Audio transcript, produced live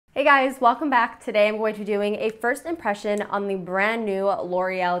Hey guys, welcome back. Today I'm going to be doing a first impression on the brand new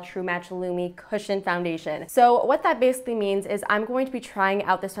L'Oreal True Match Lumi Cushion Foundation. So what that basically means is I'm going to be trying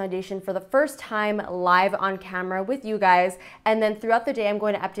out this foundation for the first time live on camera with you guys, and then throughout the day I'm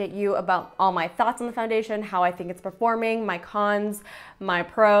going to update you about all my thoughts on the foundation, how I think it's performing, my cons, my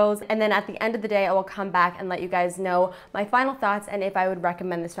pros, and then at the end of the day I will come back and let you guys know my final thoughts and if I would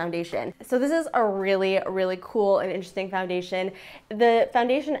recommend this foundation. So this is a really cool and interesting foundation. The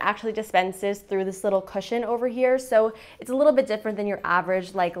foundation actually dispenses through this little cushion over here, so it's a little bit different than your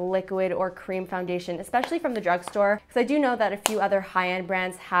average like liquid or cream foundation, especially from the drugstore, because I do know that a few other high-end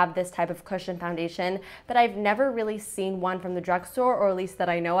brands have this type of cushion foundation, but I've never really seen one from the drugstore, or at least that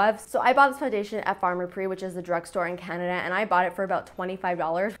I know of. So I bought this foundation at Pharmaprix, which is the drugstore in Canada, and I bought it for about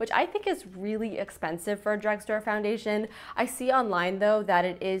 $25, which I think is really expensive for a drugstore foundation. I see online though that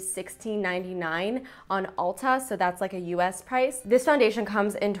it is $16.99 on Ulta, so that's like a US price. This foundation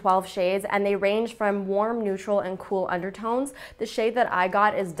comes in 12 shades and they range from warm, neutral, and cool undertones. The shade that I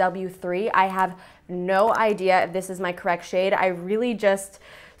got is W3. I have no idea if this is my correct shade. I really just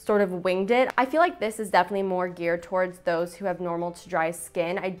sort of winged it. I feel like this is definitely more geared towards those who have normal to dry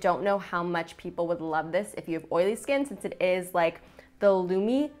skin. I don't know how much people would love this if you have oily skin, since it is like the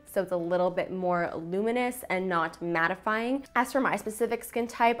Lumi, so it's a little bit more luminous and not mattifying. As for my specific skin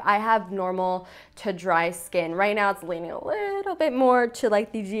type, I have normal to dry skin. Right now it's leaning a little bit more to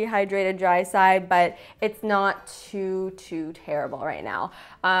like the dehydrated dry side, but it's not too terrible right now.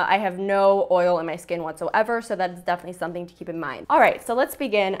 I have no oil in my skin whatsoever, so that is definitely something to keep in mind. All right, so let's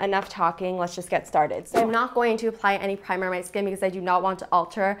begin. Enough talking, let's just get started. So I'm not going to apply any primer on my skin because I do not want to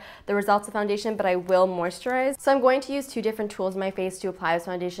alter the results of foundation, but I will moisturize. So I'm going to use two different tools in my face to apply this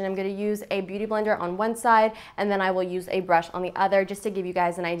foundation. I'm going to use a beauty blender on one side, and then I will use a brush on the other, just to give you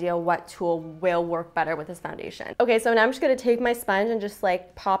guys an idea what tool will work better with this foundation. Okay, so now I'm just going to take my sponge and just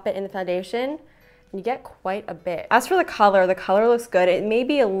like pop it in the foundation. And you get quite a bit. As for the color looks good. It may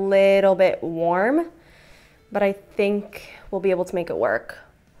be a little bit warm, but I think we'll be able to make it work.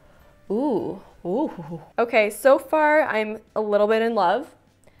 Ooh. Okay, so far I'm a little bit in love.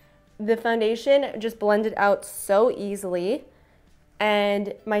 The foundation just blended out so easily,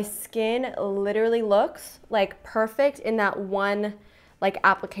 and my skin literally looks like perfect in that one like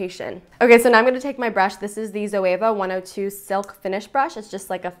application. Okay, so now I'm gonna take my brush. This is the Zoeva 102 Silk Finish brush. It's just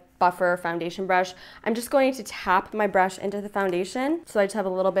like a buffer foundation brush. I'm just going to tap my brush into the foundation. So I just have a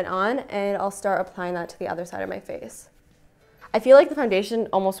little bit on, and I'll start applying that to the other side of my face. I feel like the foundation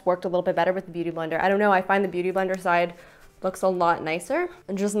almost worked a little bit better with the beauty blender. I don't know, I find the beauty blender side looks a lot nicer.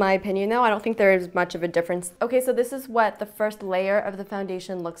 Just my opinion though, I don't think there is much of a difference. Okay, so this is what the first layer of the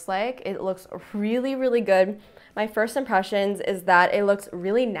foundation looks like. It looks really good. My first impressions is that it looks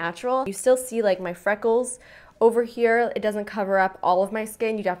really natural. You still see like my freckles over here. It doesn't cover up all of my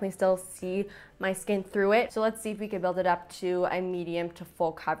skin. You definitely still see my skin through it. So let's see if we can build it up to a medium to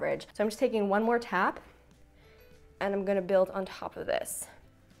full coverage. So I'm just taking one more tap, and I'm gonna build on top of this.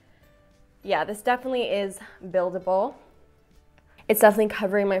 Yeah, this definitely is buildable. It's definitely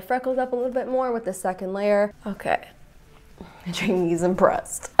covering my freckles up a little bit more with the second layer. Okay. Jamie's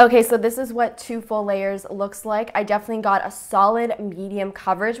impressed. Okay, so this is what 2 full layers looks like. I definitely got a solid medium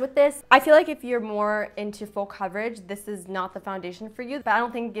coverage with this. I feel like if you're more into full coverage, this is not the foundation for you, but I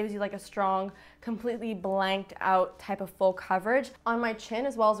don't think it gives you like a strong, completely blanked out type of full coverage. On my chin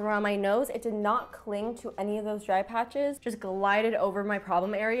as well as around my nose, it did not cling to any of those dry patches, just glided over my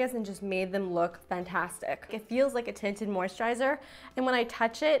problem areas and just made them look fantastic. It feels like a tinted moisturizer, and when I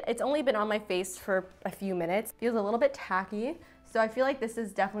touch it, it's only been on my face for a few minutes. It feels a little bit tacky. So I feel like this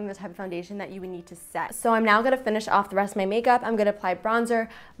is definitely the type of foundation that you would need to set. So I'm now gonna finish off the rest of my makeup. I'm gonna apply bronzer,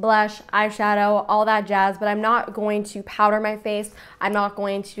 blush, eyeshadow, all that jazz, but I'm not going to powder my face. I'm not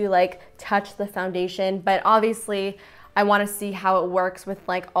going to like touch the foundation, but obviously I want to see how it works with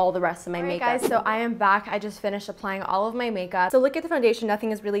like all the rest of my makeup. Guys, so I am back. I just finished applying all of my makeup. So look at the foundation,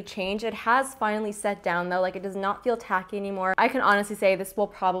 nothing has really changed. It has finally set down though, like it does not feel tacky anymore. I can honestly say this will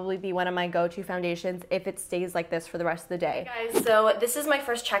probably be one of my go-to foundations if it stays like this for the rest of the day. Hey guys, so this is my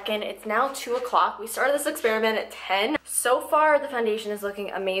first check-in. It's now 2 o'clock. We started this experiment at 10. So far, the foundation is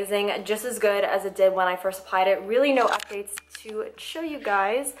looking amazing, just as good as it did when I first applied it. Really no updates to show you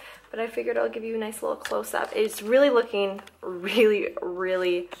guys, but I figured I'll give you a nice little close-up. It's really looking really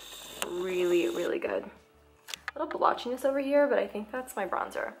good. A little blotchiness over here, but I think that's my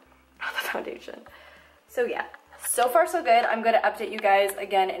bronzer, not the foundation. So yeah, So far so good. I'm going to update you guys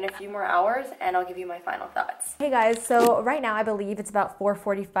again in a few more hours and I'll give you my final thoughts. Hey guys, so right now I believe it's about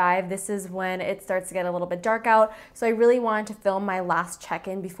 4:45. This is when it starts to get a little bit dark out. So I really wanted to film my last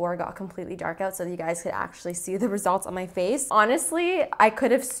check-in before it got completely dark out so that you guys could actually see the results on my face. Honestly, I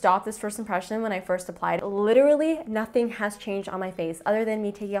could have stopped this first impression when I first applied. Literally nothing has changed on my face other than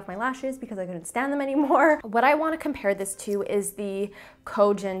me taking off my lashes because I couldn't stand them anymore. What I want to compare this to is the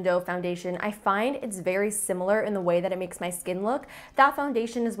Kojendo foundation. I find it's very similar in the way that it makes my skin look. That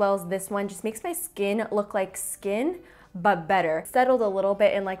foundation as well as this one just makes my skin look like skin, but better. Settled a little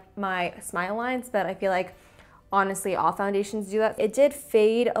bit in like my smile lines, but I feel like honestly all foundations do that. It did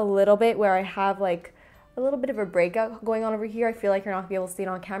fade a little bit where I have like a little bit of a breakout going on over here. I feel like you're not gonna be able to see it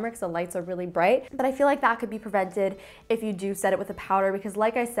on camera because the lights are really bright, but I feel like that could be prevented if you do set it with a powder, because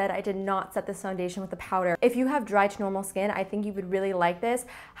like I said, I did not set this foundation with a powder. If you have dry to normal skin, I think you would really like this.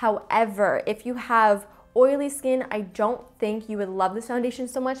 However, if you have oily skin, I don't think you would love this foundation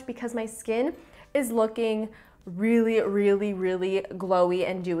so much because my skin is looking really glowy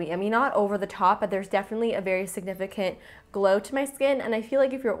and dewy. I mean, not over the top, but there's definitely a very significant glow to my skin, and I feel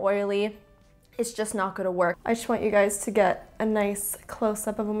like if you're oily, it's just not gonna work. I just want you guys to get a nice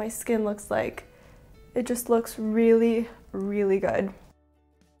close-up of what my skin looks like. It just looks really good.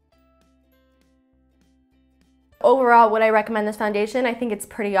 Overall, would I recommend this foundation? I think it's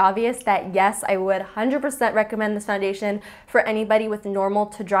pretty obvious that yes, I would 100% recommend this foundation for anybody with normal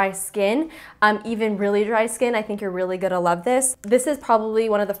to dry skin. Even really dry skin, I think you're really gonna love this. This is probably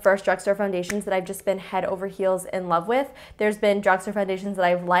one of the first drugstore foundations that I've just been head over heels in love with. There's been drugstore foundations that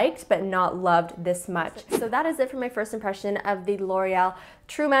I've liked, but not loved this much. So that is it for my first impression of the L'Oreal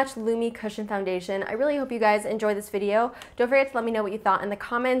True Match Lumi Cushion Foundation. I really hope you guys enjoyed this video. Don't forget to let me know what you thought in the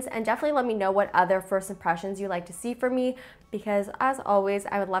comments, and definitely let me know what other first impressions you'd like to see from me, because as always,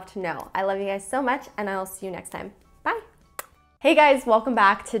 I would love to know. I love you guys so much, and I'll see you next time. Bye. Hey guys, welcome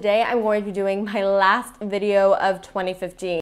back. Today I'm going to be doing my last video of 2015.